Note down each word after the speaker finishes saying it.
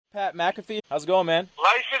Pat McAfee, how's it going, man?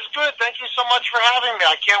 Life is good. Thank you so much for having me.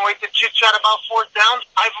 I can't wait to chit-chat about fourth down.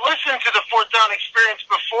 I've listened to the fourth down experience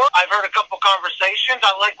before. I've heard a couple conversations.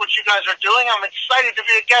 I like what you guys are doing. I'm excited to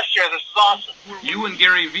be a guest here. This is awesome. You and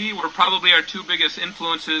Gary Vee were probably our two biggest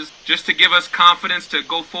influences just to give us confidence to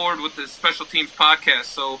go forward with the Special Teams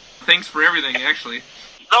podcast. So thanks for everything, actually.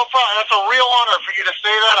 No problem. That's a real honor for you to say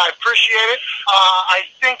that. I appreciate it. I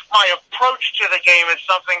think my approach to the game is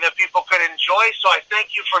something that people could enjoy, so I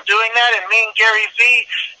thank you for doing that. And me and Gary Vee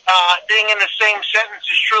being in the same sentence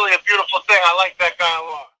is truly a beautiful thing. I like that guy a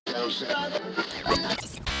lot.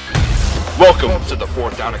 Welcome to the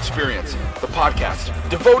Fourth Down Experience, the podcast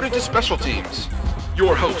devoted to special teams.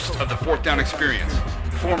 Your host of the Fourth Down Experience,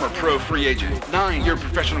 former pro free agent, 9-year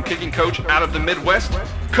professional kicking coach out of the Midwest,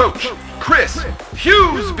 Coach Chris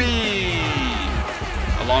Hughesby.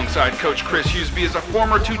 Alongside Coach Chris Hughesby is a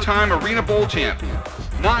former 2-time Arena Bowl champion,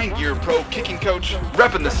 9-year pro kicking coach,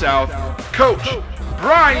 repping the South, Coach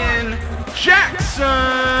Brian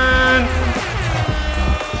Jackson.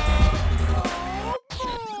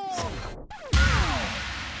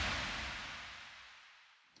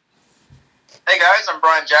 Hey guys, I'm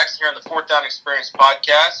Brian Jackson here on the Fourth Down Experience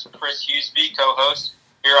podcast. Chris Hughesby, co-host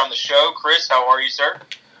here on the show. Chris, how are you, sir?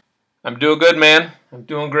 I'm doing good, man. I'm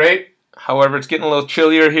doing great. However, it's getting a little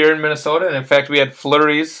chillier here in Minnesota, and in fact, we had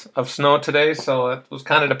flurries of snow today, so it was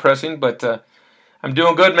kind of depressing, but I'm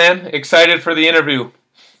doing good, man. Excited for the interview.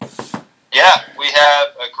 Yeah, we have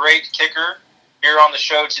a great kicker here on the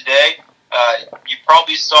show today. You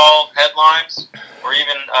probably saw headlines or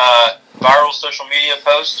even viral social media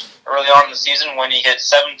posts early on in the season when he hit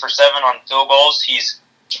 7 for 7 on field goals. He's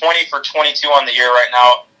 20 for 22 on the year right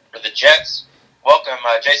now for the Jets. Welcome,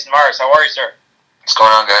 Jason Myers. How are you, sir? What's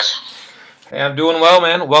going on, guys? Hey, I'm doing well,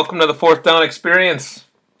 man. Welcome to the Fourth Down Experience.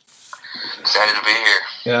 Excited to be here.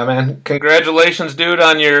 Yeah, man. Congratulations, dude,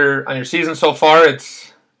 on your season so far.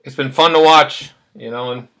 It's been fun to watch,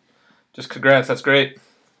 and just congrats. That's great.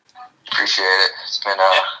 Appreciate it. It's been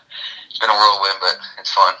a whirlwind, but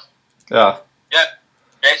it's fun. Yeah. Yeah.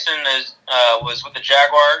 Jason was with the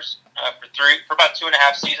Jaguars for about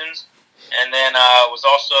 2.5 seasons, and then was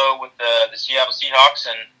also with the Seattle Seahawks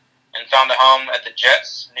and found a home at the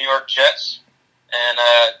Jets, New York Jets. And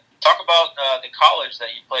talk about the college that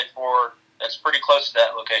you played for that's pretty close to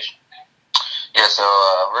that location. Yeah, so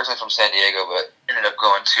originally from San Diego, but ended up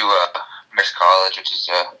going to Mixed College, which is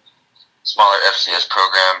a smaller FCS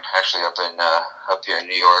program, actually up here in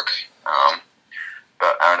New York,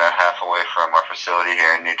 about an hour and a half away from our facility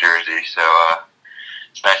here in New Jersey. So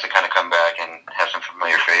it's nice to kind of come back and have some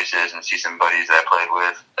familiar faces and see some buddies that I played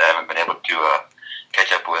with that I haven't been able to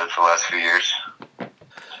catch up with for the last few years.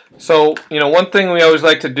 So, one thing we always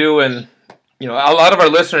like to do, and, a lot of our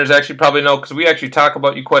listeners actually probably know, because we actually talk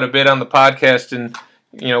about you quite a bit on the podcast, and,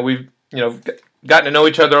 we've, gotten to know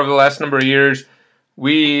each other over the last number of years.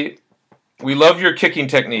 We love your kicking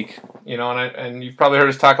technique, and you've probably heard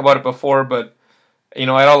us talk about it before, but, at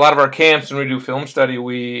a lot of our camps when we do film study,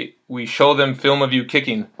 we show them film of you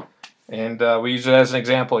kicking, and we use it as an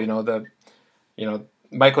example,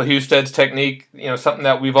 Michael Husted's technique, something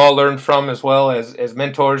that we've all learned from as well as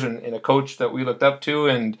mentors and a coach that we looked up to,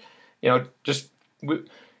 and,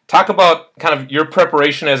 talk about kind of your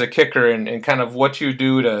preparation as a kicker and kind of what you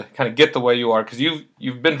do to kind of get the way you are, because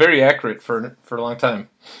you've been very accurate for a long time.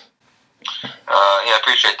 Yeah, I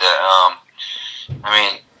appreciate that.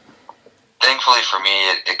 Thankfully for me,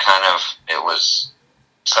 it was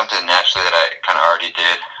something naturally that I kind of already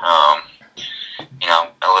did.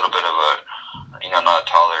 A little bit of I'm not a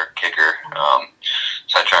taller kicker,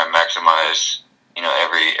 so I try and maximize,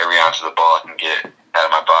 every ounce of the ball I can get out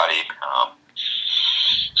of my body.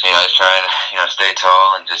 So, I just try and, stay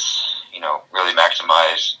tall and just, really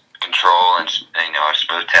maximize control and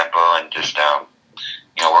smooth tempo and just,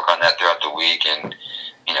 work on that throughout the week and,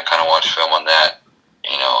 kind of watch film on that,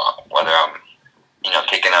 whether I'm,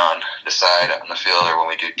 kicking on the side on the field or when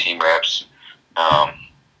we do team reps.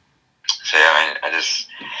 So, yeah, I just,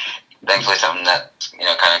 thankfully something that,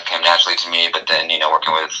 kind of came naturally to me, but then,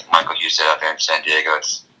 working with Michael Husted out there in San Diego,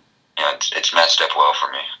 it's matched up well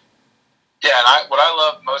for me. Yeah, and what I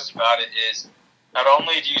love most about it is not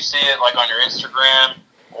only do you see it like on your Instagram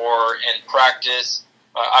or in practice.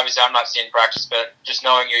 Obviously, I'm not seeing practice, but just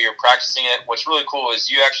knowing you're practicing it. What's really cool is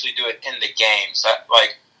you actually do it in the game. So,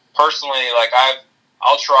 personally,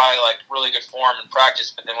 I'll try really good form in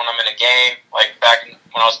practice, but then when I'm in a game, back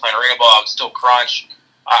when I was playing arena ball, I would still crunch.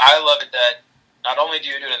 I love it that not only do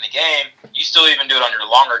you do it in the game, you still even do it on your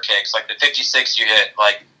longer kicks, like the 56 you hit.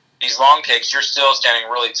 These long kicks, you're still standing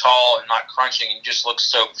really tall and not crunching, and just looks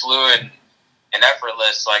so fluid and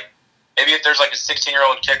effortless. maybe if there's like a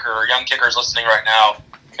 16-year-old kicker or young kickers listening right now,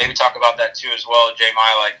 maybe talk about that too as well, J.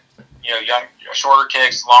 My, like, shorter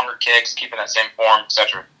kicks, longer kicks, keeping that same form,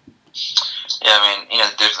 etc. Yeah, I mean,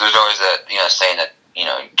 there's always that, saying that,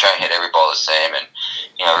 try and hit every ball the same, and,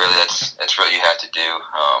 really that's what you have to do.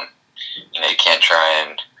 You can't try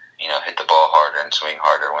and, hit the ball harder and swing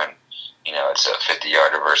harder when, it's a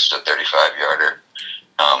 50-yarder versus a 35-yarder.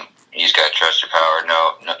 You just gotta trust your power,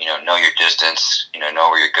 know your distance, know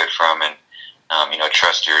where you're good from, and,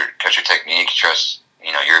 trust your technique, trust,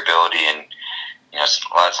 your ability, and,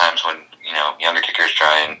 a lot of times when, younger kickers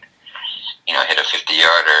try and, hit a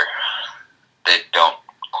 50-yarder, they don't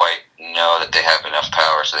quite know that they have enough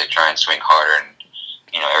power, so they try and swing harder, and,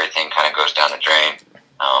 everything kind of goes down the drain.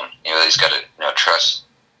 They just got to, trust,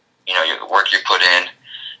 your work you put in,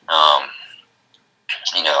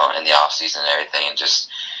 in the off season and everything, and just,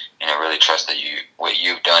 really trust that what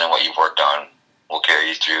you've done and what you've worked on will carry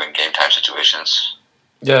you through in game time situations.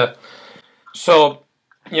 Yeah. So,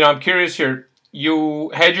 I'm curious here. You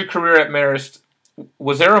had your career at Marist.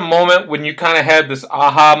 Was there a moment when you kind of had this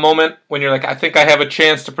aha moment when you're like, I think I have a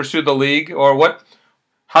chance to pursue the league, or what?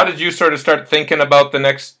 How did you sort of start thinking about the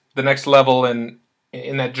next level in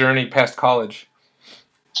that journey past college?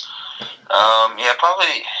 Yeah,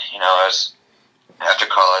 probably. I was after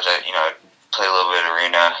college. I played a little bit of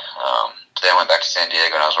arena. Then I went back to San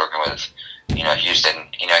Diego, and I was working with Houston.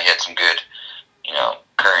 He had some good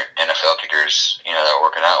current NFL kickers that were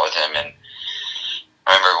working out with him, and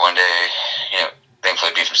I remember one day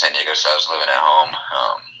thankfully being from San Diego, so I was living at home,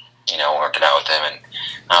 working out with them, and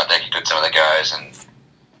I kicked with some of the guys, and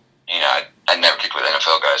I'd never kicked with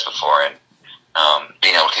NFL guys before, and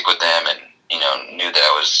being able to kick with them, and knew that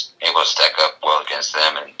I was able to stack up well against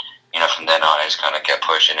them, and from then on I just kind of kept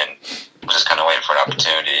pushing and was just kind of waiting for an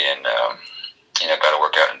opportunity, and got to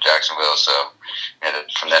work out in Jacksonville, so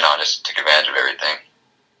from then on just took advantage of everything.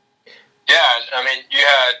 Yeah, I mean, you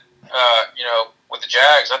had with the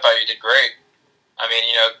Jags, I thought you did great. I mean,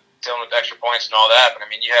 dealing with extra points and all that, but I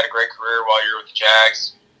mean, you had a great career while you were with the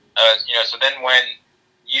Jags. So then when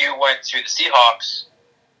you went to the Seahawks,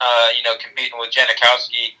 competing with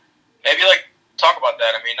Janikowski, maybe talk about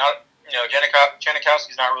that. I mean,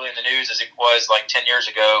 Janikowski's not really in the news as it was 10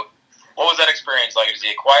 years ago. What was that experience like? Is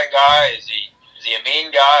he a quiet guy? Is he a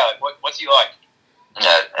mean guy? What's he like?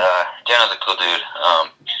 Yeah, Jan's a cool dude.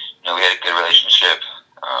 We had a good relationship.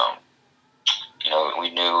 We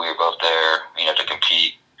knew we were both there, to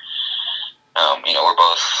compete. We're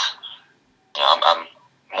both, I'm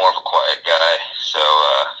more of a quiet guy, so,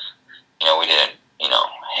 we didn't,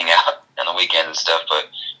 hang out on the weekends and stuff, but,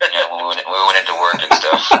 when we went into work and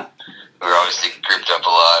stuff, we were obviously grouped up a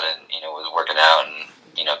lot and, was working out and,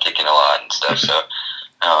 kicking a lot and stuff, so,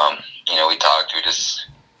 we talked,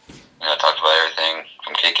 talked about everything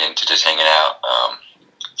from kicking to just hanging out.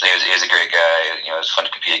 So he was a great guy. It was fun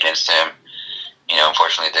to compete against him.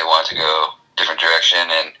 Unfortunately, they wanted to go a different direction,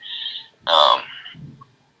 and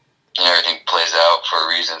everything plays out for a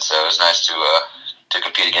reason. So it was nice to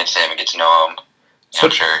compete against him and get to know him. So,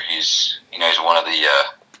 I'm sure he's one of the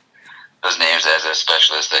those names as a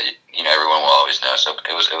specialist that everyone will always know. So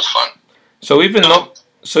it was fun. So even though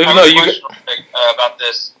you about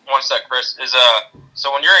this, one sec, Chris, is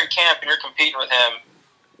so when you're in camp and you're competing with him,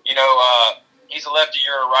 he's a lefty,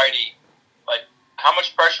 you're a righty. How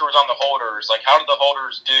much pressure was on the holders? How did the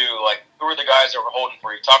holders do? Who were the guys that were holding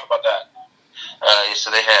for you? Talk about that.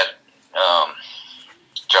 So they had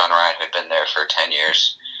John Ryan, who had been there for 10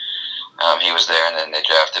 years. He was there, and then they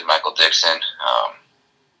drafted Michael Dixon.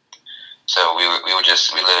 So we literally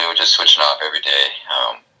were just switching off every day.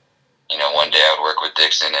 One day I would work with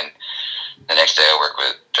Dixon, and the next day I would work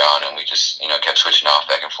with John, and we just kept switching off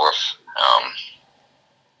back and forth.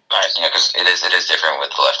 Nice, because it is different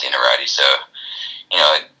with the lefty and the righty. So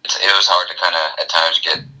it was hard to kind of at times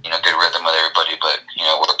get good rhythm with everybody, but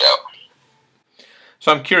it worked out.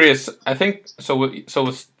 So I'm curious. I think so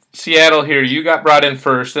with Seattle here, you got brought in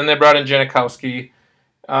first, then they brought in Janikowski.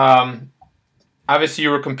 Obviously, you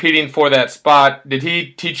were competing for that spot. Did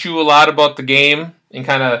he teach you a lot about the game and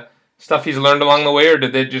kind of stuff he's learned along the way, or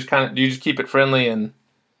did they do you just keep it friendly and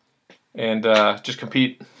just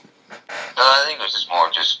compete? I think it was just more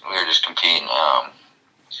we were just competing.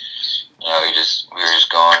 We were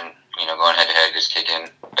just going head to head, just kicking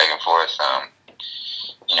back and forth.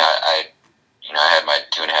 I had my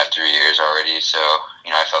 2.5, 3 years already, so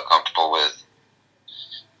I felt comfortable with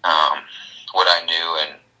what I knew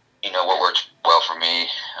and what worked well for me.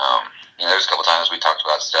 There was a couple times we talked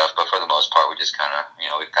about stuff, but for the most part, we just kind of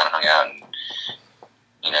hung out and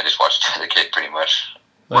just watched the kid pretty much.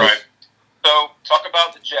 Nice. Right. So talk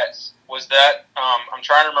about the Jets. Was that I'm I'm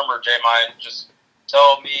trying to remember, J-Mine, just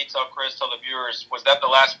tell me, tell Chris, tell the viewers, was that the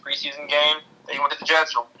last preseason game that you went to the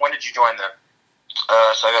Jets, or when did you join them?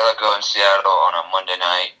 So I got let go in Seattle on a Monday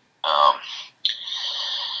night.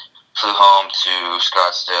 Flew home to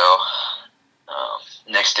Scottsdale.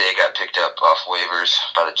 Next day, got picked up off waivers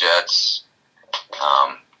by the Jets.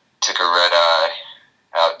 Took a red eye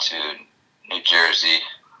out to New Jersey.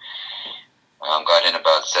 Got in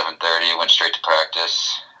about 7:30. Went straight to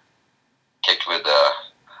practice. Kicked with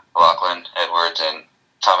Lachlan Edwards and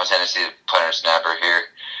Thomas Hennessy, the punter and snapper here.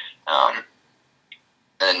 And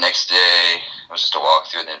the next day it was just a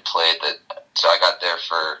walkthrough, and then played that. So I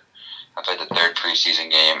played the third preseason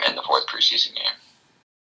game and the fourth preseason game.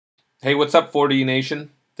 Hey, what's up, 4D Nation?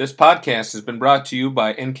 This podcast has been brought to you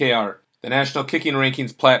by NKR, the National Kicking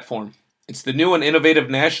Rankings platform. It's the new and innovative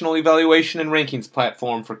national evaluation and rankings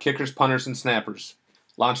platform for kickers, punters, and snappers.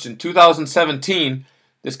 Launched in 2017,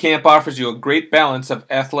 this camp offers you a great balance of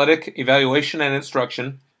athletic evaluation and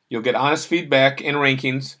instruction. You'll get honest feedback and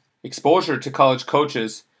rankings, exposure to college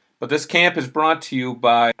coaches, but this camp is brought to you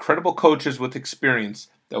by credible coaches with experience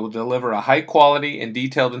that will deliver a high quality and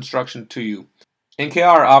detailed instruction to you.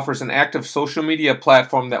 NKR offers an active social media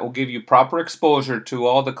platform that will give you proper exposure to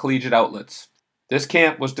all the collegiate outlets. This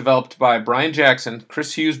camp was developed by Brian Jackson,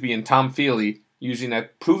 Chris Hughesby, and Tom Feely using a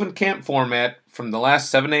proven camp format from the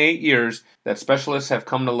last 7 to 8 years that specialists have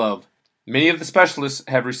come to love. Many of the specialists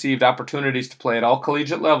have received opportunities to play at all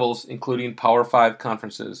collegiate levels, including Power 5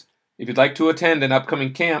 conferences. If you'd like to attend an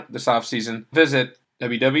upcoming camp this offseason, visit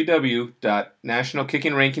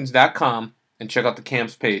www.nationalkickingrankings.com and check out the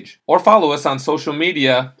camps page. Or follow us on social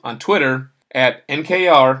media on Twitter at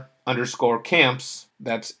NKR_camps.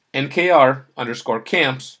 That's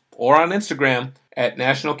NKR_camps. Or on Instagram at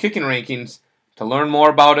National Kicking Rankings to learn more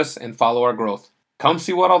about us and follow our growth. Come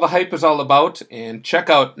see what all the hype is all about and check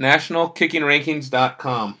out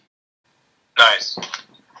nationalkickingrankings.com. Nice.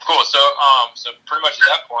 Cool. So pretty much at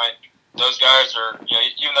that point, those guys are,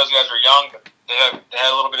 even those guys are young, but they had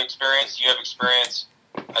a little bit of experience. You have experience.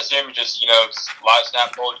 I assume you just, live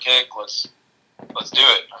snap, forward kick. Let's do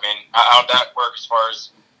it. I mean, how'd that work as far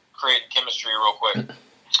as creating chemistry real quick?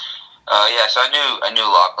 So I knew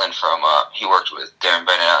Lachlan from, he worked with Darren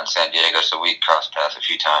Bennett out in San Diego, so we crossed paths a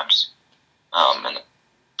few times in the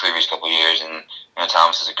previous couple of years. And,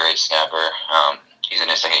 Thomas is a great snapper. He's in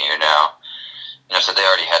his second year now. So they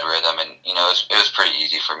already had rhythm, and, it was pretty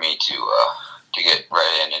easy for me to get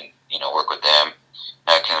right in and, work with them.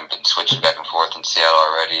 I kind of been switching back and forth in Seattle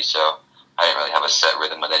already, so I didn't really have a set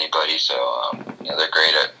rhythm with anybody. So, they're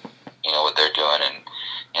great at, what they're doing, and,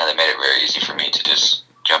 they made it very easy for me to just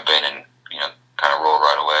jump in and, kind of roll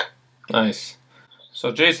right away. Nice.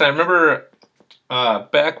 So, Jason, I remember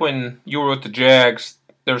back when you were with the Jags,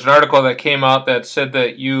 there was an article that came out that said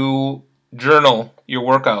that you journal your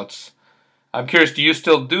workouts. I'm curious, do you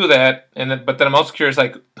still do that? But then I'm also curious,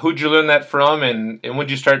 who'd you learn that from, and when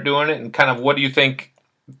did you start doing it, and kind of what do you think,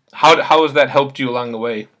 how has that helped you along the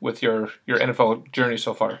way with your NFL journey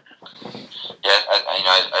so far? Yeah,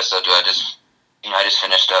 I still do. I just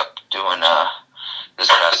finished up doing this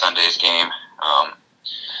past Sunday's game.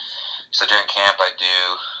 So during camp, I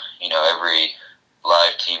do, every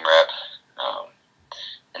live team rep,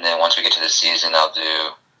 and then once we get to the season, I'll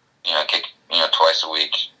do, kick, twice a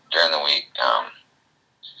week during the week.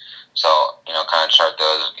 So, kind of chart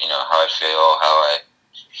those, how I feel,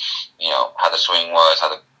 how the swing was, how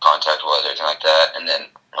the contact was, everything like that. And then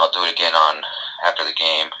I'll do it again after the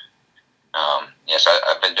game. So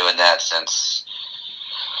I've been doing that since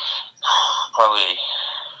probably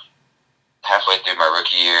halfway through my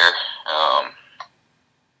rookie year.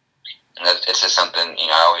 And it's just something,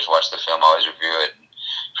 I always watch the film, I always review it.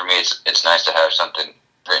 For me, it's nice to have something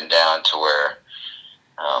written down to where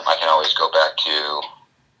I can always go back to,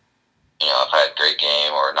 if I had a great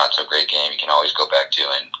game or not so great game, you can always go back to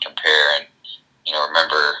and compare and,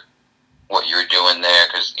 remember what you were doing there.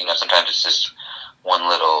 Because, sometimes it's just one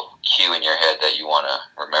little cue in your head that you want to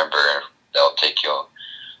remember that'll take you,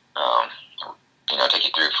 take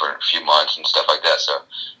you through for a few months and stuff like that. So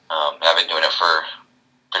I've been doing it for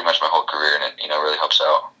pretty much my whole career, and it, really helps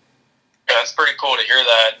out. Yeah, it's pretty cool to hear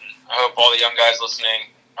that. I hope all the young guys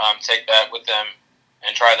listening take that with them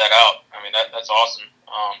and try that out. I mean, that's awesome.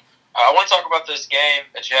 I want to talk about this game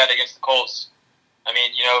that you had against the Colts. I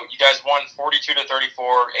mean, you guys won 42-34,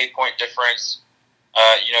 8-point difference.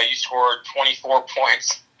 You scored 24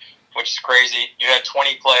 points, which is crazy. You had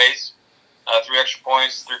 20 plays, 3 extra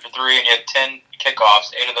points, 3 for 3, and you had 10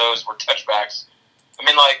 kickoffs. 8 of those were touchbacks. I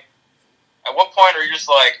mean, at what point are you just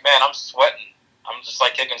like, man, I'm sweating. I'm just,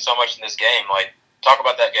 kicking so much in this game. Talk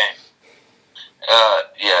about that game.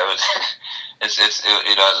 Yeah, it It's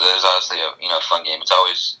honestly a fun game. It's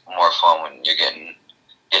always more fun when you're getting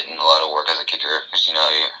a lot of work as a kicker because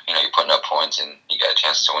you're putting up points and you got a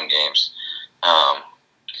chance to win games.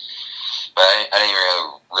 But I didn't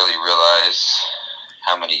really realize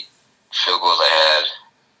how many field goals I had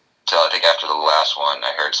until I think after the last one.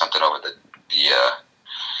 I heard something over the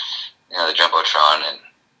Jumbotron, and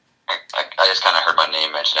I just kind of heard my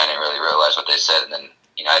name mentioned. I didn't really realize what they said, and then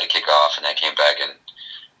I had to kick off, and I came back, and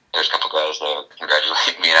there's a couple guys that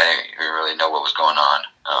congratulated me, and I didn't even really know what was going on.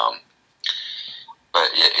 But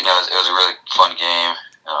it was a really fun game.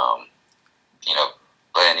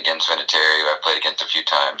 Playing against Vinatieri, who I played against a few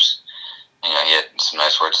times. He had some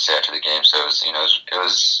nice words to say after the game, so it was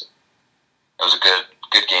a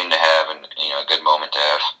good game to have, and a good moment to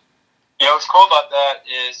have. What's cool about that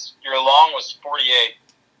is your long was 48,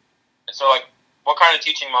 and so what kind of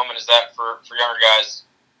teaching moment is that for younger guys?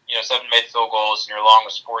 7 made field goals, and your long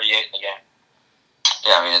was 48 in the game.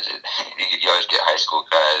 Yeah, I mean, you always get high school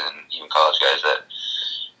guys and even college guys that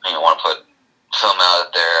want to put film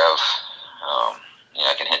out there of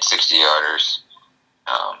I can hit 60-yarders.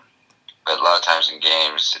 But a lot of times in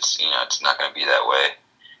games, it's not going to be that way.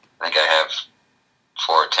 I think I have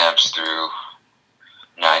 4 attempts through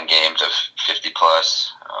 9 games of 50+,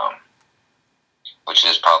 which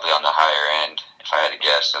is probably on the higher end, if I had to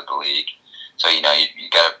guess, of the league. So, you got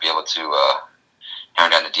to be able to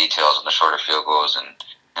hammer down the details on the shorter field goals, and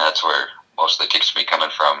that's where most of the kicks will be coming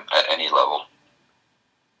from at any level.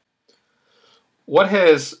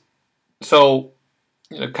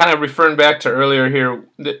 Kind of referring back to earlier here,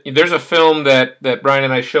 there's a film that Brian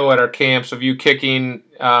and I show at our camps of you kicking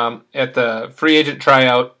at the free agent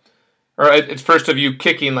tryout, or it's first of you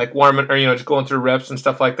kicking, like warming, or just going through reps and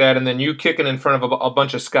stuff like that, and then you kicking in front of a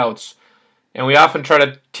bunch of scouts. And we often try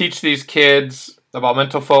to teach these kids about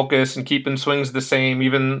mental focus and keeping swings the same,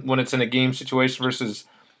 even when it's in a game situation versus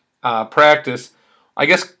practice. I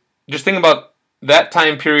guess just think about that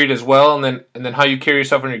time period as well, and then how you carry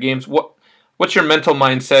yourself in your games. What's your mental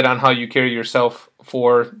mindset on how you carry yourself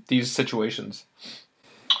for these situations?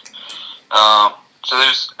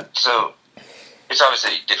 So it's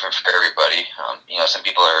obviously different for everybody. Some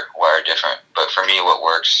people are wired different, but for me, what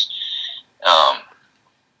works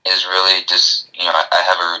is really just I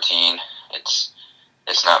have a routine. It's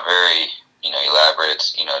not very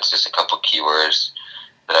elaborate. It's just a couple keywords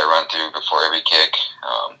that I run through before every kick,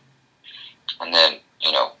 and then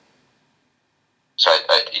so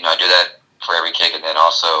I do that for every kick, and then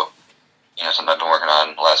also something I've been working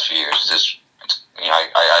on the last few years is just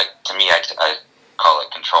I call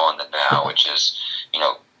it controlling the now, which is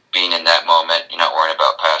being in that moment. You're not worrying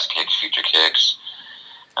about past kicks, future kicks.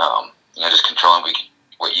 Just controlling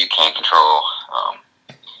what you can control.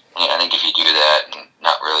 I think if you do that and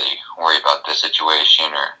not really worry about the situation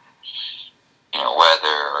or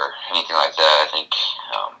weather or anything like that, I think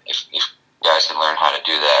if guys can learn how to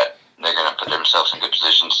do that, they're going to put themselves in good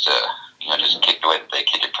positions to just kick the way that they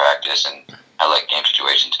kick in practice, and I let game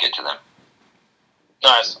situations get to them.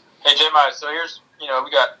 Nice. Hey, J-Mize, so here's, we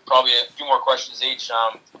got probably a few more questions each.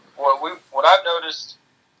 What I've noticed,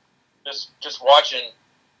 just watching,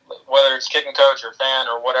 whether it's kicking coach or fan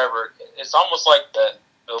or whatever, it's almost like the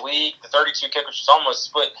league, the 32 kickers, is almost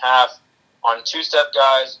split in half on 2-step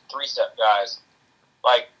guys, 3-step guys.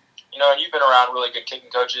 And you've been around really good kicking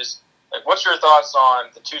coaches. What's your thoughts on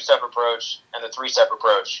the 2-step approach and the 3-step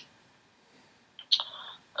approach?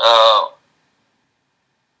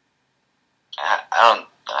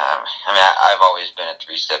 I've always been a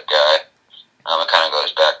 3-step guy. It kind of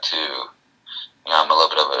goes back to, I'm a little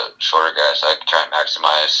bit of a shorter guy, so I try and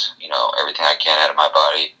maximize, everything I can out of my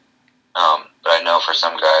body. But I know for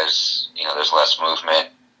some guys, there's less movement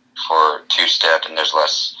for 2-step, and there's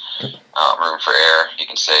less room for error, you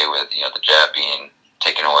can say, with, the jab being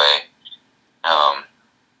taken away.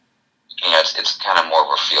 It's kind of more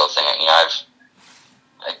of a field thing. I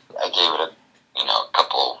gave it a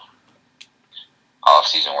couple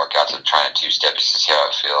off-season workouts of trying to 2-step just to see how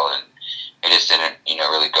I feel, and it just didn't,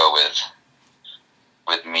 really go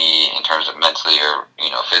with me in terms of mentally or,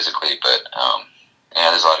 physically, but,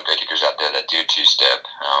 there's a lot of great kickers out there that do 2-step.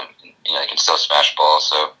 They can still smash balls,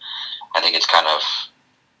 so I think it's kind of,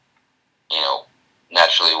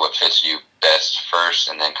 naturally what fits you best first,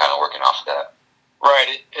 and then kind of working off of that.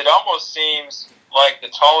 Right. It almost seems like the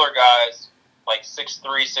taller guys, like 6'3",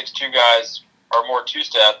 6'2" guys, are more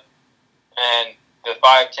 2-step, and the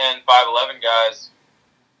 5'10", 5'11" guys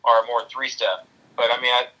are more 3-step. But, I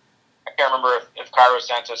can't remember if Cairo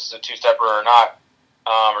Santos is a 2-stepper or not,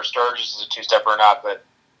 or Sturgis is a 2-stepper or not, but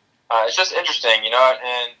it's just interesting,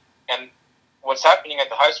 and what's happening at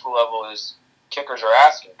the high school level is kickers are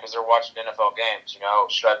asking because they're watching NFL games.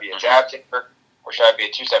 Should I be a jab kicker or should I be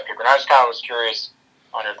a two-step kicker? And I just kind of was curious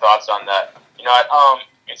on your thoughts on that.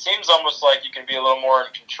 It seems almost like you can be a little more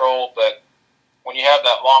in control, but when you have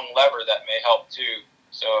that long lever, that may help too.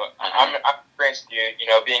 So I'm experienced with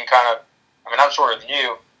you, being kind of, I'm shorter than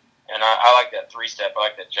you, and I like that three-step. I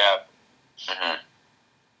like that jab. Mm-hmm.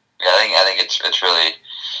 Yeah, I think it's really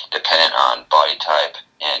dependent on body type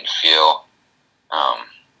and feel. I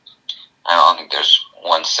don't think there's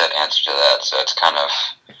one set answer to that, so it's kind of,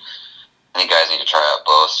 I think guys need to try out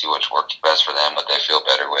both, see which works best for them, what they feel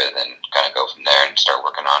better with, and kind of go from there and start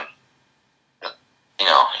working on,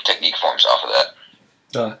 technique forms off of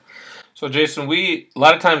that. So Jason, a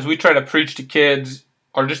lot of times we try to preach to kids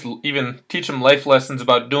or just even teach them life lessons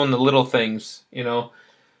about doing the little things,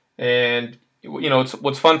 and it's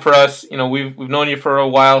what's fun for us. We've known you for a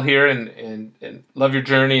while here and love your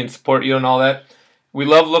journey and support you and all that. We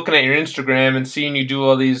love looking at your Instagram and seeing you do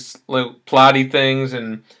all these little plotty things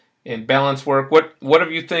and balance work. What do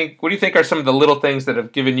you think are some of the little things that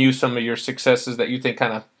have given you some of your successes that you think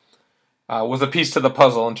kind of was a piece to the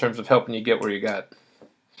puzzle in terms of helping you get where you got?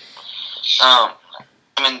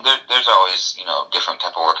 There's always, different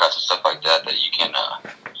type of workouts and stuff like that you can,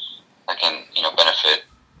 that can, benefit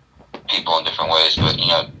people in different ways. But,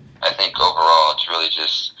 I think overall it's really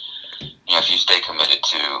just, if you stay committed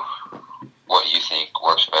to what you think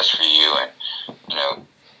works best for you and,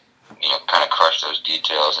 kind of crush those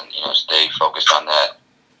details and, stay focused on that,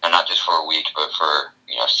 and not just for a week, but for,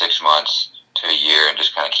 6 months to a year, and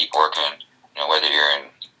just kind of keep working, whether you're in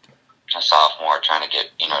a sophomore trying to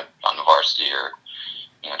get, on the varsity or,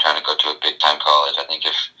 trying to go to a big time college. I think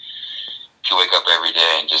if you wake up every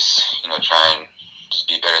day and just, try and just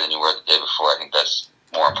be better than you were the day before, I think that's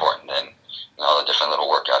more important than, all the different little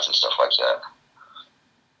workouts and stuff like that.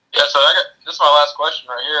 Yeah, so this is my last question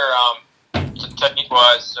right here,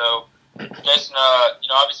 technique-wise. So, Jason,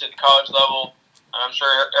 obviously at the college level, I'm sure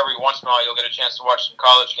every once in a while you'll get a chance to watch some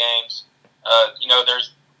college games.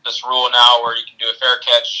 There's this rule now where you can do a fair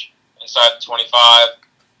catch inside the 25,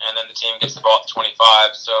 and then the team gets the ball at the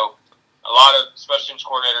 25. So a lot of special teams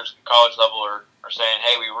coordinators at the college level are saying,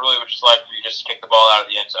 hey, we really would just like for you just to kick the ball out of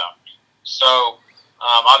the end zone. So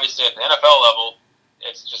obviously at the NFL level,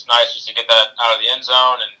 it's just nice just to get that out of the end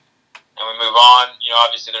zone and we move on.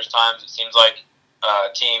 Obviously there's times it seems like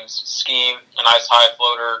teams scheme a nice high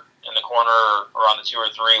floater in the corner or on the 2 or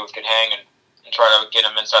 3 with good hang and try to get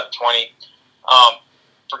them inside the 20.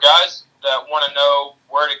 For guys that want to know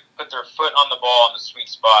where to put their foot on the ball in the sweet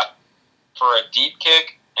spot for a deep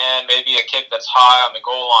kick and maybe a kick that's high on the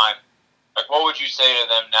goal line, like what would you say to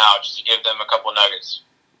them now just to give them a couple nuggets?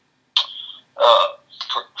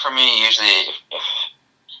 For me, usually if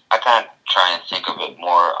I kind of try and think of it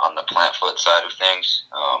more on the plant foot side of things.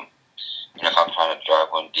 If I'm trying to drive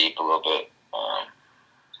one deep a little bit,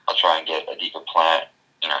 I'll try and get a deeper plant,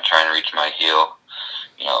 trying to reach my heel,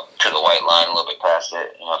 to the white line a little bit past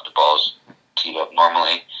it, if the ball's teed up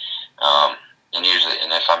normally. And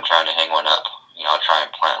if I'm trying to hang one up, I'll try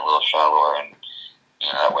and plant a little shallower, and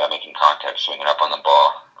that way I'm making contact swinging up on the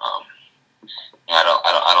ball.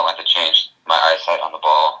 I don't like to change my eyesight on the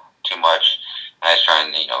ball too much. I just try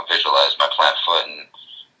and visualize my plant foot and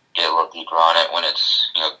get a little deeper on it when it's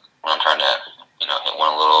when I'm trying to hit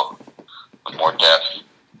one a little with more depth.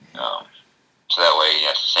 So that way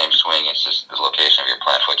it's the same swing. It's just the location of your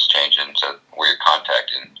plant foot's changing, so where you're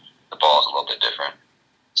contacting the ball is a little bit different.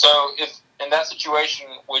 So if in that situation,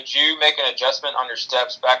 would you make an adjustment on your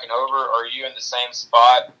steps back and over, or are you in the same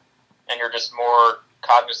spot and you're just more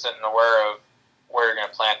cognizant and aware of where you're going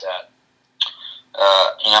to plant at?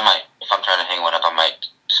 If I'm trying to hang one up, I might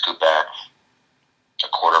scoot back a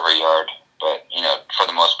quarter of a yard. But, for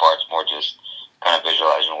the most part, it's more just kind of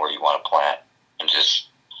visualizing where you want to plant and just,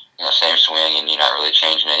 same swing, and you're not really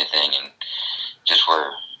changing anything, and just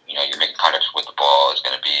where, you're making contact with the ball is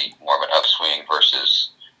going to be more of an upswing versus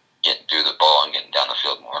getting through the ball and getting down the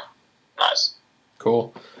field more. Nice.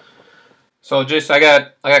 Cool. So, Jason, I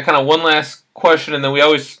got kind of one last question, and then we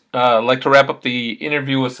always like to wrap up the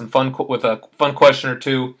interview with a fun question or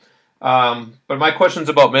two. But my question's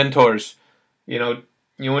about mentors. You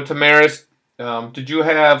went to Marist. Did you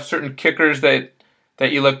have certain kickers that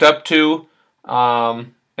you looked up to?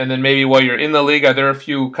 And then maybe while you're in the league, are there a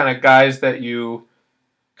few kind of guys that you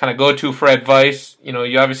kind of go to for advice?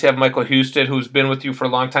 You obviously have Michael Husted, who's been with you for a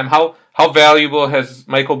long time. How valuable has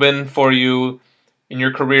Michael been for you in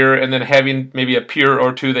your career, and then having maybe a peer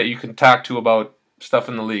or two that you can talk to about stuff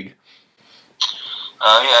in the league?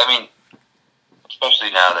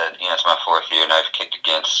 Especially now that, it's my 4th year and I've kicked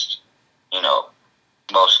against,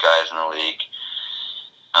 most guys in the league.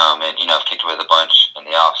 And, I've kicked with a bunch in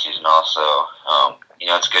the off season also.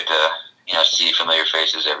 It's good to, see familiar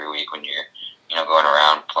faces every week when you're, going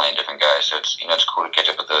around playing different guys. So it's cool to catch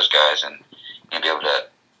up with those guys and be able to,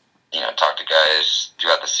 talk to guys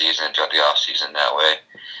throughout the season, throughout the off season that way.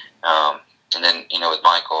 And then, with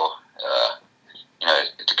Michael,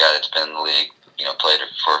 it's a guy that's been in the league, played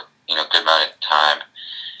for, a good amount of time.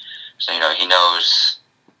 So, he knows,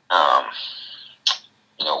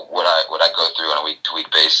 what I go through on a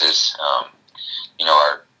week-to-week basis.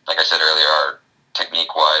 Like I said earlier, our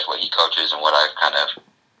technique-wise, what he coaches and what I've kind of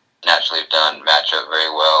naturally have done match up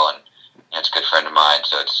very well. And, it's a good friend of mine,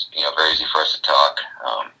 so it's, very easy for us to talk.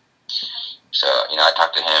 So, I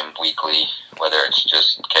talk to him weekly, whether it's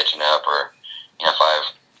just catching up or, if I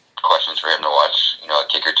have questions for him to watch, a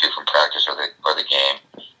kick or two from practice or the game.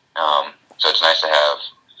 So it's nice to have,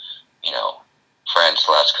 friends /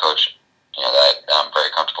 coach, that I'm very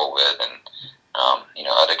comfortable with, and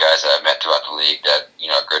other guys that I've met throughout the league that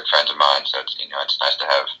are good friends of mine. So it's it's nice to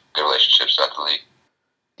have good relationships throughout the league.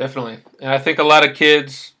 Definitely, and I think a lot of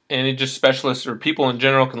kids and just specialists or people in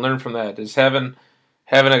general can learn from that. Is having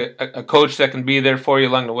a coach that can be there for you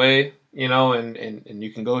along the way, and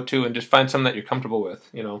you can go to and just find something that you're comfortable with,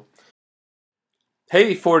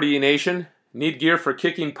 Hey, 4D Nation, need gear for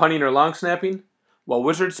kicking, punting, or long snapping? Well,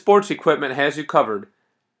 Wizard Sports Equipment has you covered.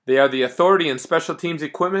 They are the authority in special teams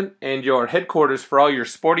equipment and your headquarters for all your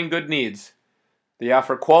sporting good needs. They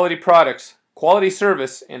offer quality products, quality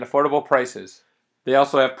service, and affordable prices. They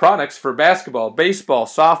also have products for basketball, baseball,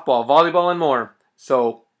 softball, volleyball, and more.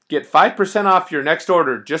 So get 5% off your next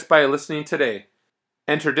order just by listening today.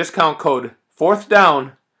 Enter discount code 4th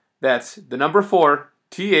down, that's the number 4,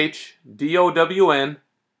 THDOWN,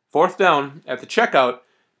 4th down, at the checkout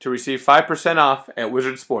to receive 5% off at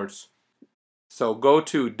Wizard Sports. So go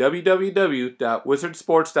to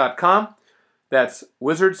www.wizardsports.com. That's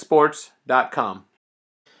wizardsports.com.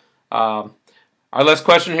 Our last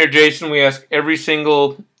question here, Jason, we ask every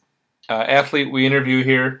single athlete we interview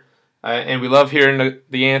here, and we love hearing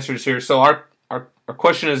the answers here. So our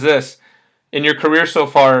question is this. In your career so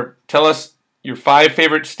far, tell us your 5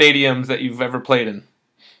 favorite stadiums that you've ever played in.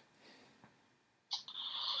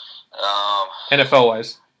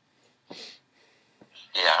 NFL-wise.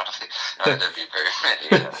 Yeah, I don't think there'd be very many.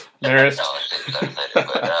 Marist.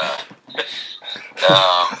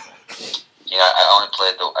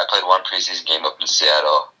 I played one preseason game up in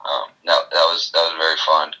Seattle. That was very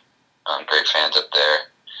fun. Great fans up there.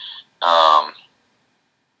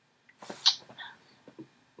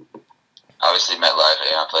 Obviously MetLife.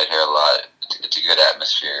 I played here a lot. It's a good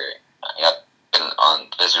atmosphere. I've been on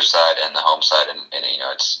the visitor side and the home side, and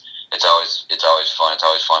it's always fun. It's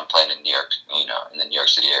always fun playing in New York, in the New York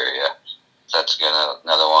City area. So that's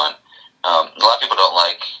another one. A lot of people don't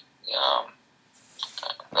like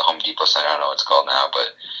the Home Depot Center. I don't know what it's called now,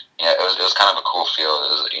 but it was kind of a cool feel.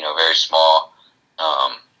 It was very small,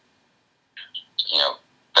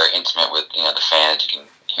 very intimate with the fans. You can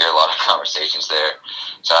hear a lot of conversations there.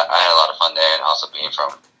 So I had a lot of fun there, and also being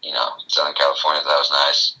from Southern California, that was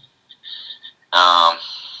nice.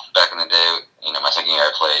 Back in the day, my second year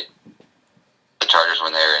I played the Chargers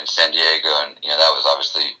when they were in San Diego, and that was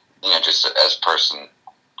obviously just as a person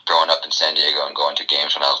growing up in San Diego and going to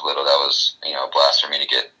games when I was little, that was a blast for me to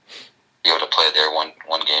be able to play there one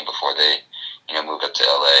game before they moved up to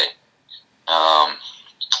LA. And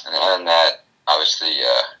other than that, obviously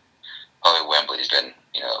probably Wembley's been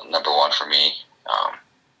number one for me.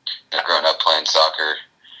 Growing up playing soccer,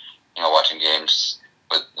 watching games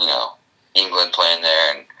with England playing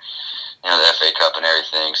there, and the FA Cup and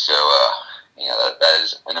everything. So that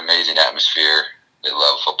is an amazing atmosphere. They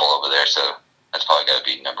love football over there, so that's probably got to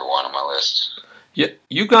be number one on my list. Yeah,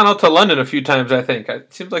 you've gone out to London a few times, I think.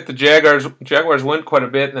 It seems like the Jaguars went quite a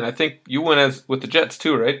bit, and then I think you went with the Jets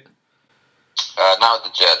too, right? Not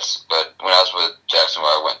with the Jets, but when I was with Jacksonville,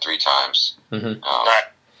 I went 3 times. Mm-hmm.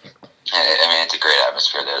 It's a great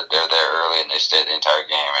atmosphere. They're there early and they stay the entire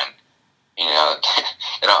game, and they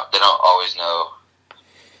don't always know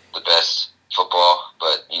the best football,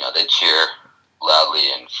 but they cheer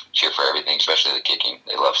loudly and cheer for everything, especially the kicking.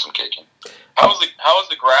 They love some kicking. How was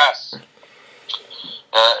the grass?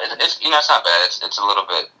 It's it's not bad. It's a little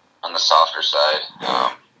bit on the softer side.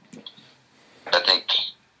 I think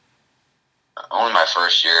only my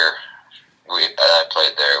first year I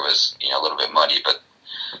played there was a little bit muddy, but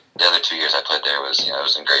the other 2 years I played there was it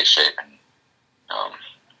was in great shape, and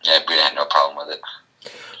we had no problem with it.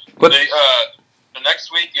 But the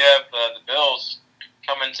next week you have the Bills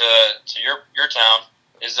coming to your town.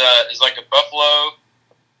 Is like a Buffalo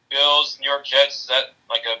Bills New York Jets? Is that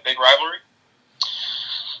like a big rivalry?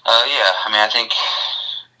 Yeah, I think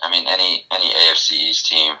I mean, any AFC East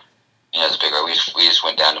team, is bigger. We just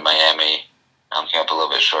went down to Miami. Came up a little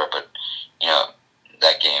bit short, but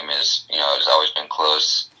that game is it's always been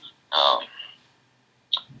close.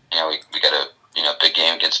 We got a big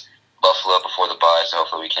game against Buffalo before the bye, so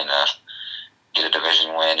hopefully we can get a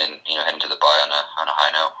division win and head into the bye on a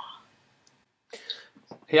high note.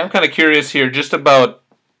 Hey, I'm kind of curious here just about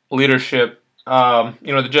leadership.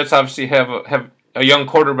 The Jets obviously have a young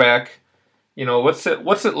quarterback. What's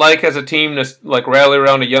it like as a team to like rally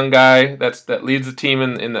around a young guy that leads the team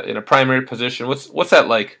in a primary position? What's that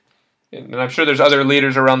like? And I'm sure there's other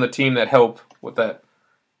leaders around the team that help with that.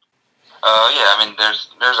 Yeah, I mean, there's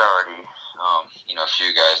already a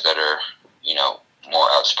few guys that are more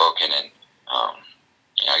outspoken and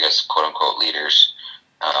I guess quote unquote leaders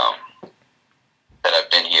that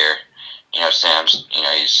have been here. Sam's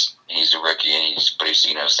he's a rookie and he's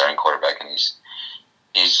starting quarterback and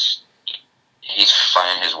he's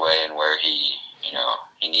finding his way and where he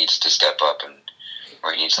needs to step up and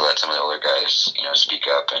where he needs to let some of the older guys speak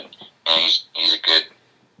up and he's a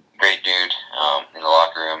great dude in the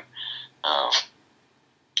locker room.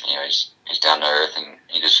 He's down to earth and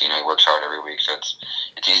he just he works hard every week, so it's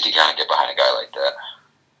easy to kind of get behind a guy like that.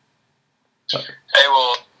 Hey,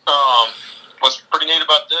 well, what's pretty neat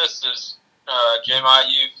about this is JMI,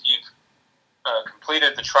 you've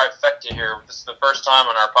completed the trifecta here. This is the first time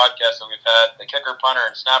on our podcast that we've had the kicker, punter,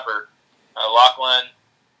 and snapper, Lachlan,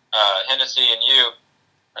 Hennessy, and you.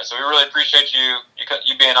 So we really appreciate you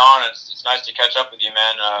being on. It's nice to catch up with you,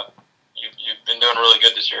 man. You've been doing really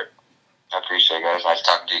good this year. I appreciate it, guys. Nice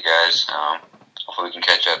talking to you guys. Hopefully we can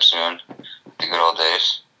catch up soon. The good old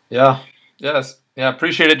days. Yeah. Yes. Yeah,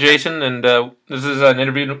 appreciate it, Jason. And this is an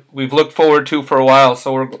interview we've looked forward to for a while,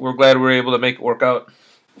 so we're glad we were able to make it work out.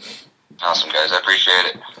 Awesome, guys. I appreciate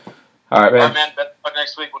it. All right, man. All right, man. Best of luck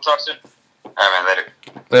next week. We'll talk soon. All right,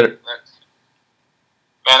 man. Later.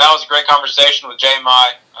 Man, that was a great conversation with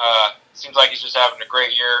JMI. Seems like he's just having a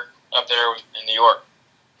great year up there in New York.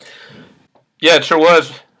 Yeah, it sure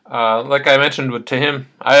was. Like I mentioned to him,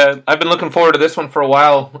 I've been looking forward to this one for a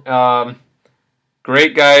while.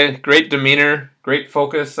 Great guy, great demeanor, great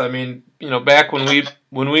focus. I mean, back when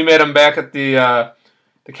we met him back at the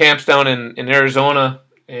camps down in Arizona,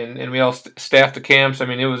 and we all staffed the camps. I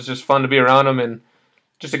mean, it was just fun to be around him, and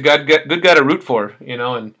just a good guy to root for,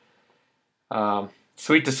 and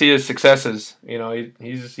sweet to see his successes.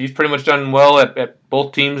 He's pretty much done well at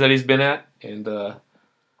both teams that he's been at, and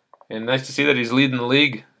nice to see that he's leading the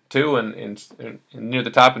league too, and near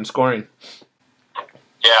the top in scoring.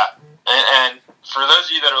 Yeah, and for those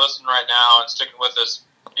of you that are listening right now and sticking with us,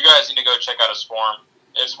 you guys need to go check out his form.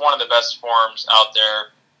 It's one of the best forms out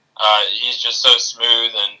there. He's just so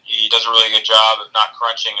smooth, and he does a really good job of not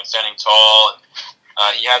crunching and standing tall.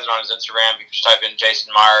 And he has it on his Instagram. You can just type in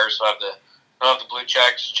Jason Myers. He'll have the blue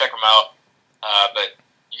check. Just check him out. But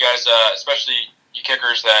you guys, especially you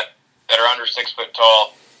kickers that are under 6 foot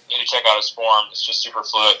tall, you need to check out his form. It's just super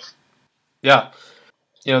fluid. Yeah.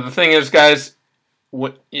 The thing is, guys,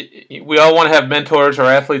 we all want to have mentors or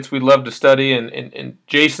athletes we love to study, and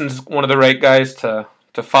Jason's one of the right guys to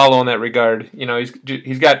follow in that regard.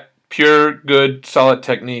 He's got pure, good, solid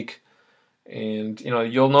technique, and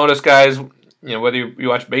you'll notice guys, whether you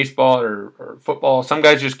watch baseball or football, some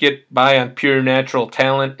guys just get by on pure natural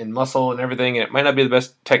talent and muscle and everything, and it might not be the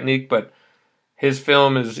best technique, but his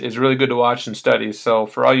film is really good to watch and study. So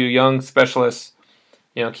for all you young specialists,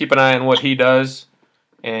 keep an eye on what he does.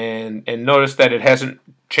 And notice that it hasn't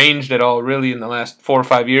changed at all really in the last 4 or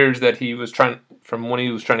 5 years that he was from when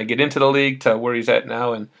he was trying to get into the league to where he's at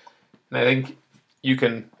now, and I think you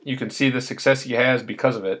can see the success he has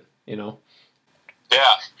because of it. Yeah.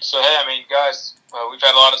 So hey, guys, we've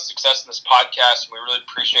had a lot of success in this podcast, and we really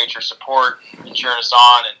appreciate your support and cheering us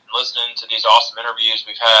on and listening to these awesome interviews.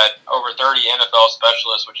 We've had over 30 NFL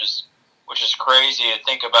specialists, which is crazy to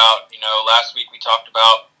think about. Last week we talked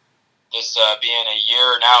about this being a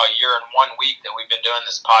year and 1 week that we've been doing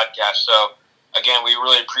this podcast. So, again, we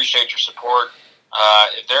really appreciate your support.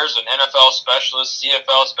 If there's an NFL specialist,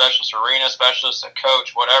 CFL specialist, arena specialist, a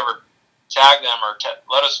coach, whatever, tag them or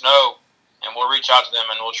let us know, and we'll reach out to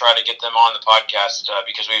them and we'll try to get them on the podcast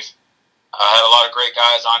because we've had a lot of great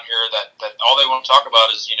guys on here that all they want to talk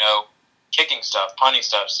about is, kicking stuff, punting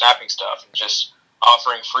stuff, snapping stuff, and just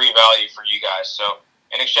offering free value for you guys. So,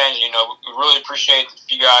 in exchange, we really appreciate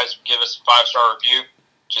if you guys give us a 5-star review.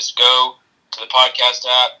 Just go to the podcast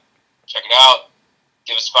app, check it out,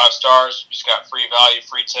 give us 5 stars. We just got free value,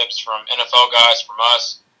 free tips from NFL guys, from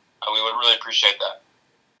us. We would really appreciate that.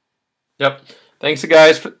 Yep. Thanks,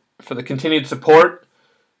 guys, for the continued support.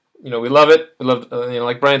 We love it. We love,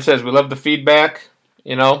 like Brian says, we love the feedback.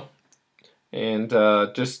 you know, and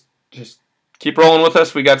just keep rolling with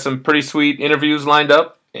us. We got some pretty sweet interviews lined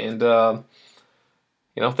up, and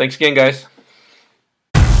you know, thanks again, guys.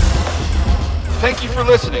 Thank you for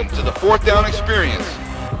listening to the Fourth Down Experience.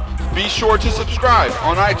 Be sure to subscribe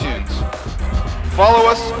on iTunes. Follow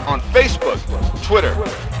us on Facebook, Twitter,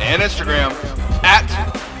 and Instagram at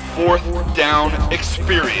Fourth Down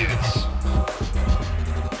Experience.